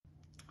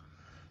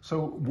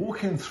So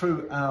walking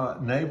through our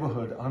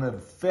neighborhood on a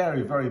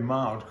very, very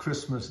mild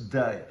Christmas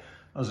day,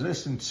 I was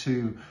listening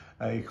to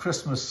a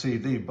Christmas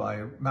CD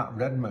by Matt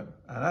Redman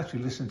and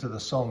actually listened to the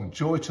song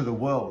Joy to the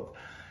World.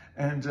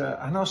 And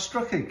I was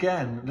struck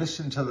again,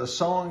 listening to the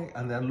song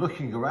and then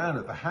looking around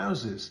at the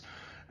houses,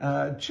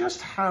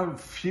 just how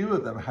few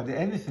of them had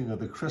anything of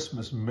the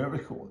Christmas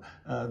miracle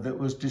that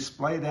was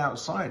displayed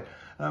outside.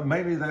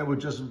 Mainly they were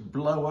just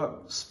blow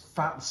up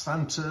fat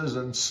Santas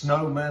and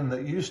snowmen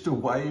that used to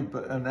wave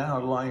but are now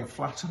lying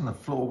flat on the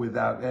floor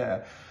without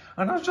air.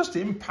 And I was just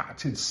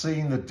impacted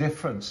seeing the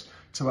difference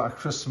to our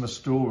Christmas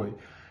story.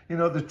 You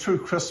know, the true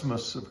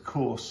Christmas, of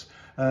course,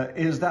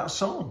 is that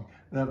song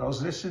that I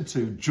was listening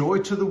to, Joy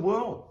to the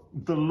World,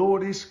 the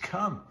Lord is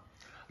come.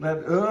 Let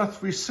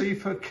earth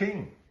receive her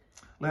King.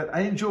 Let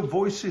angel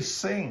voices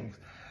sing.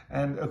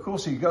 And of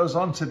course, he goes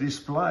on to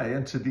display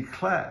and to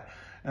declare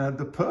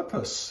the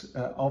purpose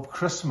of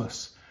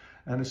Christmas.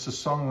 And it's a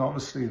song,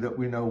 obviously, that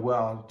we know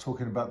well,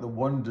 talking about the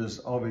wonders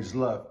of his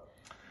love.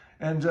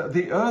 And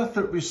the earth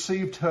that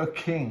received her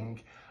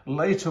King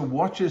later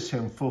watches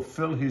him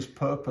fulfill his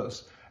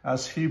purpose,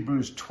 as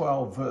Hebrews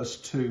 12 verse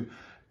 2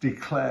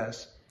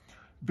 declares.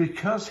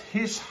 Because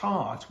his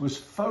heart was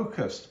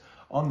focused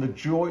on the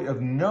joy of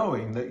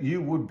knowing that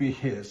you would be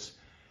his,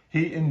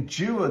 he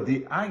endured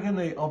the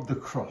agony of the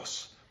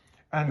cross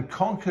and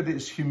conquered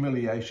its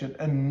humiliation,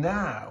 and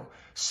now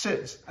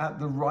sits at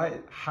the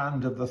right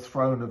hand of the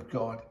throne of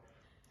God.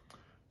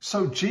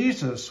 So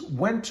Jesus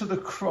went to the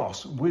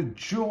cross with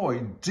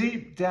joy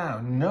deep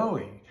down,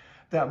 knowing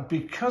that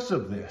because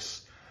of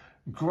this,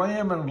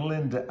 Graham and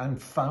Linda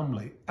and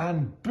family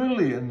and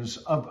billions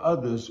of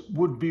others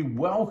would be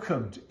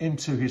welcomed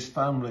into his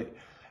family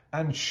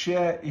and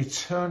share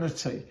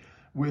eternity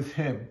with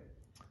him.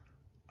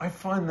 I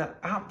find that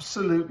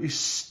absolutely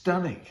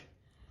stunning.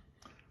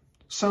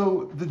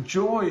 So the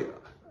joy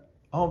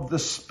of the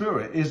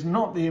Spirit is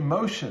not the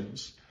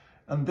emotions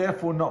and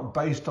therefore not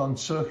based on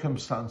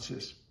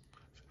circumstances.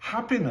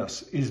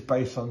 Happiness is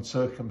based on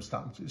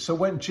circumstances. So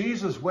when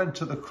Jesus went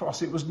to the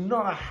cross, it was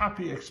not a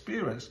happy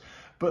experience,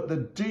 but the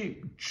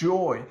deep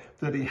joy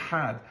that he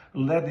had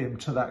led him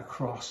to that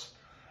cross.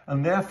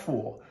 And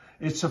therefore,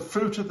 it's a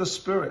fruit of the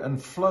Spirit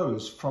and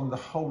flows from the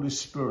Holy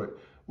Spirit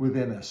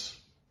within us.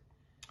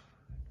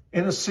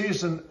 In a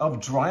season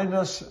of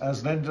dryness,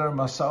 as Linda and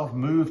myself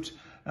moved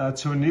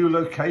to a new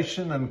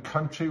location and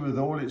country with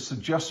all its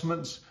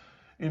adjustments,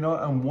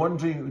 and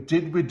wondering,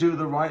 did we do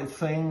the right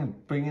thing,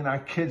 bringing our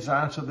kids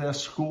out of their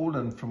school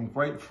and from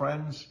great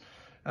friends,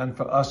 and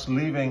for us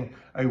leaving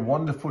a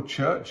wonderful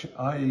church,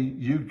 i.e.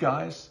 you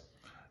guys?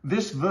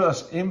 This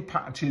verse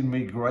impacted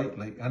me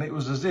greatly, and it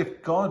was as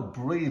if God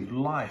breathed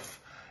life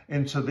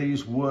into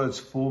these words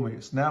for me.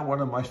 It's now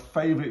one of my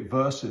favorite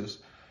verses,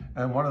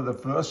 and one of the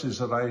verses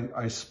that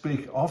I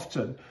speak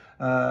often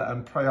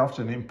and pray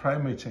often in prayer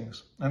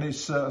meetings. And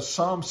it's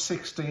Psalm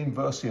 16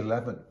 verse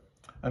 11.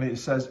 And it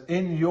says,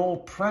 in your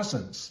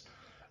presence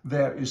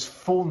there is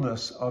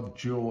fullness of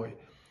joy,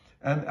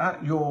 and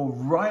at your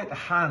right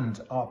hand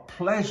are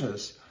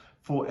pleasures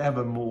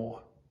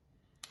forevermore.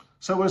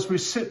 So as we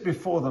sit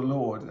before the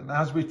Lord and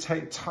as we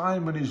take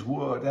time in his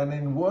word and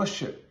in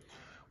worship,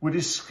 we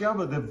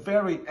discover the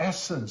very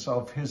essence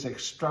of his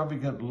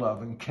extravagant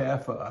love and care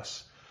for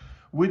us.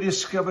 We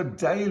discover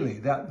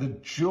daily that the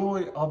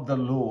joy of the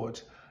Lord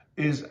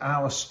is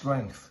our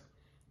strength.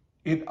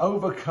 It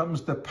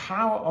overcomes the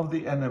power of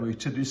the enemy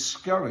to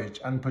discourage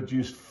and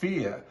produce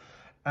fear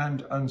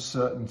and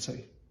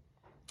uncertainty.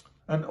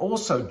 And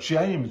also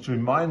James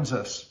reminds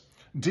us,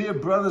 dear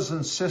brothers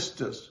and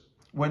sisters,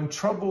 when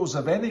troubles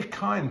of any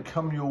kind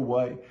come your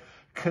way,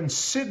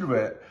 consider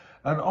it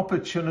an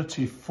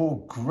opportunity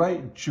for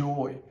great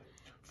joy.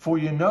 For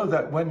you know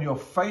that when your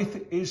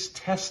faith is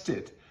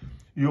tested,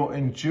 your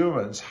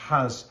endurance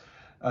has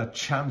a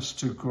chance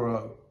to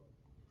grow.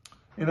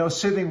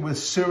 Sitting with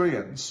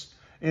Syrians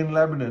in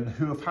Lebanon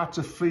who have had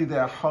to flee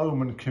their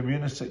home and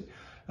community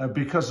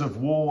because of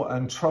war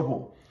and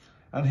trouble,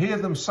 and hear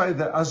them say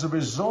that as a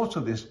result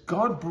of this,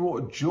 God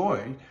brought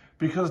joy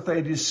because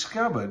they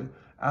discovered,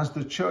 as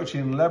the church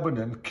in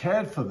Lebanon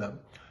cared for them,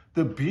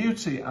 the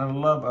beauty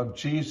and love of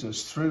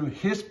Jesus through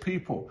his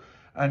people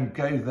and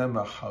gave them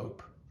a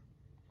hope.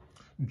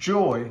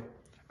 Joy,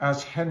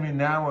 as Henry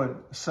Nouwen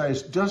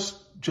says,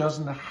 just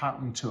doesn't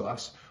happen to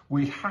us.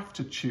 We have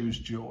to choose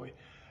joy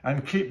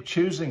and keep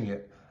choosing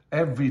it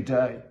every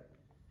day.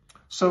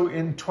 So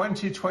in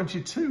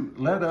 2022,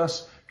 let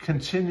us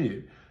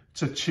continue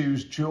to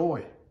choose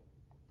joy.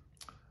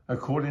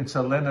 According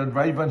to Leonard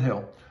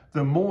Ravenhill,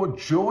 the more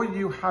joy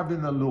you have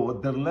in the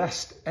Lord, the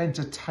less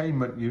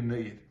entertainment you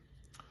need.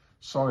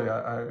 Sorry,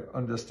 I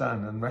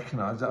understand and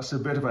recognize that's a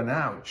bit of an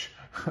ouch,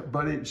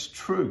 but it's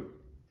true.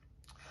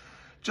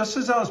 Just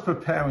as I was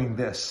preparing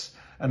this,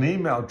 an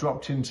email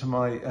dropped into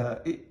my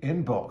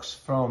inbox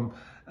from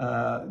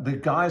the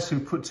guys who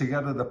put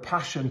together the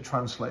Passion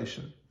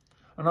Translation.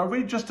 And I'll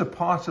read just a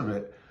part of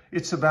it.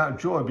 It's about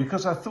joy,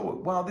 because I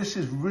thought, wow, this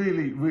is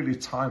really, really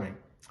timing.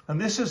 And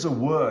this is a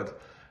word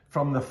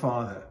from the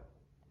Father.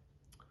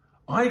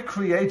 I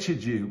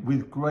created you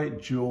with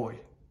great joy.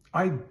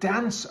 I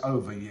dance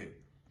over you.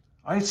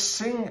 I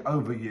sing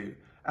over you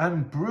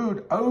and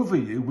brood over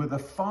you with a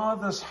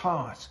father's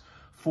heart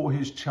for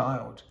his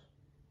child.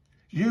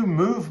 You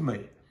move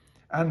me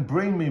and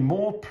bring me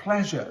more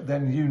pleasure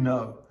than you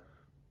know.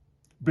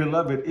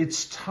 Beloved,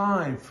 it's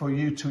time for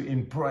you to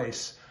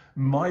embrace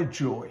my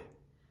joy.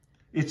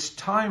 It's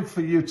time for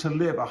you to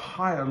live a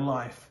higher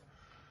life.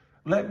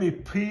 Let me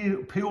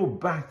peel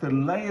back the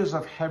layers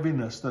of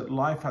heaviness that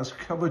life has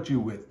covered you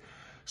with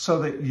so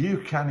that you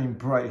can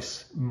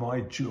embrace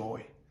my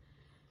joy.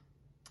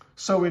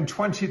 So in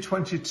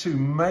 2022,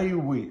 may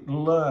we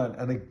learn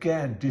and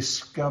again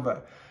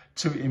discover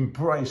to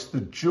embrace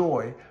the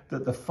joy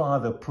that the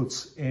Father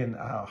puts in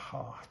our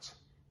heart.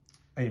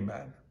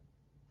 Amen.